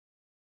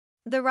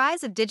The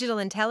rise of digital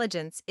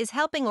intelligence is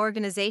helping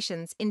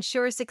organizations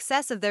ensure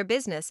success of their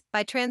business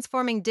by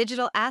transforming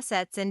digital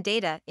assets and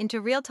data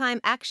into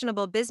real-time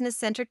actionable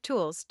business-centric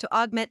tools to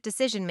augment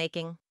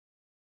decision-making.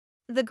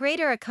 The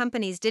greater a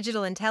company's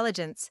digital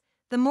intelligence,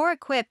 the more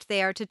equipped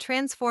they are to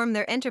transform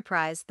their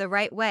enterprise the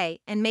right way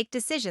and make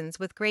decisions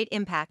with great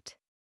impact.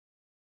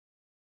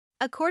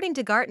 According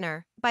to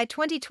Gartner, by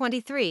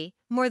 2023,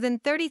 more than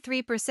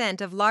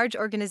 33% of large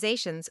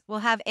organizations will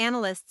have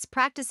analysts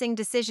practicing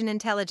decision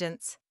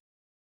intelligence.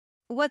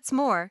 What's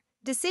more,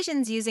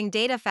 decisions using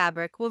data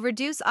fabric will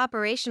reduce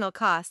operational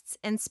costs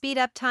and speed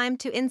up time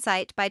to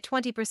insight by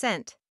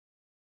 20%.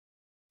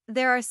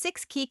 There are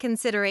 6 key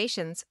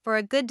considerations for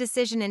a good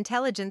decision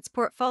intelligence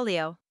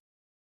portfolio.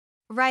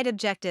 Right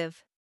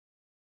objective,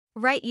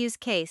 right use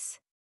case,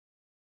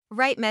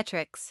 right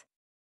metrics,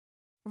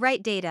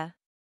 right data,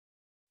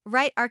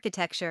 right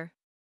architecture,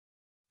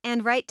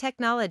 and right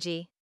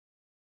technology.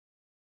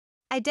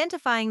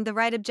 Identifying the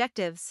right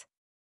objectives.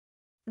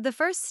 The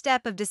first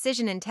step of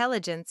decision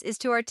intelligence is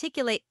to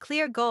articulate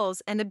clear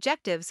goals and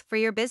objectives for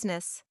your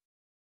business.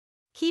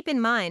 Keep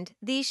in mind,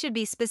 these should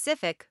be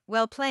specific,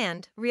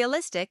 well-planned,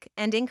 realistic,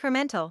 and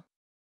incremental.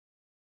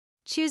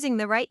 Choosing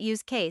the right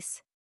use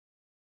case.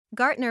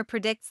 Gartner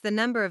predicts the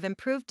number of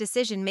improved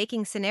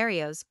decision-making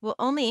scenarios will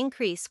only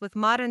increase with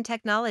modern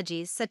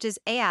technologies such as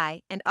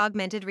AI and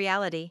augmented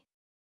reality.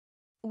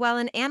 While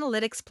an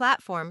analytics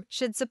platform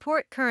should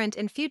support current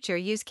and future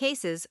use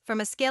cases from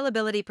a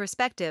scalability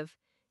perspective,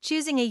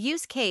 choosing a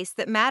use case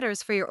that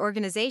matters for your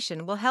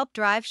organization will help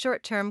drive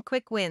short-term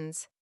quick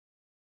wins.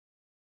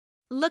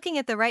 Looking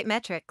at the right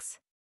metrics.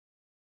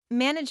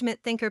 Management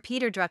thinker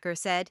Peter Drucker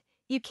said,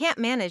 "You can't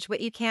manage what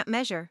you can't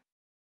measure.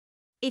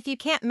 If you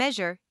can't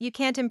measure, you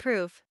can't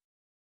improve."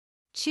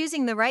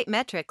 Choosing the right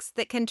metrics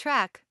that can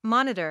track,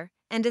 monitor,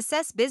 and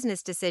assess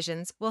business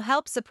decisions will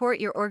help support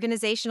your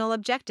organizational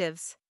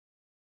objectives.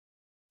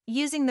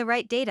 Using the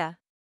right data.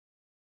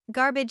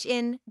 Garbage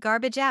in,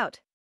 garbage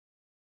out.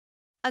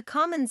 A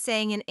common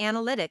saying in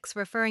analytics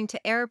referring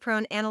to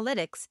error-prone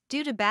analytics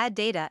due to bad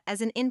data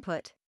as an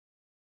input.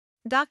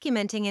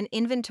 Documenting an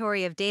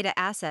inventory of data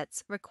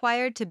assets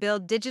required to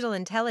build digital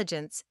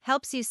intelligence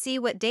helps you see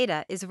what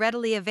data is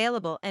readily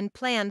available and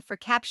plan for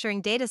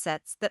capturing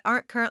datasets that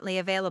aren't currently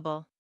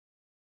available.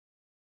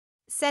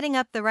 Setting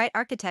up the right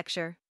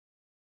architecture.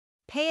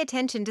 Pay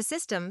attention to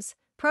systems,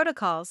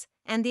 protocols,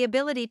 and the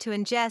ability to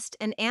ingest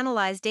and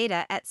analyze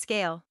data at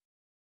scale.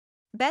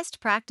 Best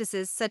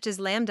practices such as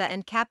Lambda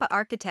and Kappa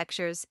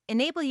architectures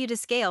enable you to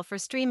scale for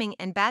streaming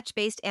and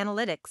batch-based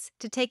analytics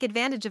to take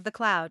advantage of the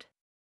cloud.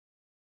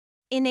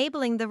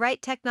 Enabling the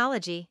right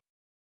technology.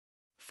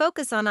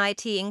 Focus on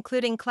IT,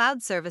 including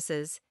cloud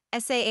services,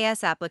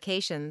 SaaS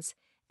applications,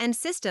 and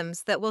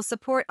systems that will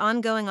support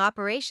ongoing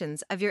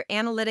operations of your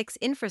analytics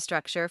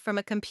infrastructure from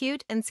a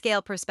compute and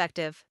scale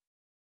perspective.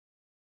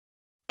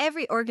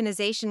 Every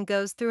organization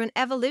goes through an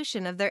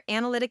evolution of their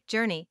analytic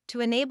journey to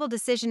enable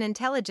decision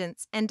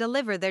intelligence and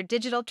deliver their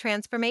digital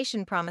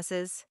transformation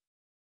promises.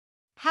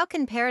 How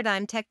can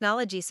Paradigm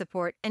Technology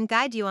support and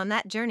guide you on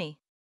that journey?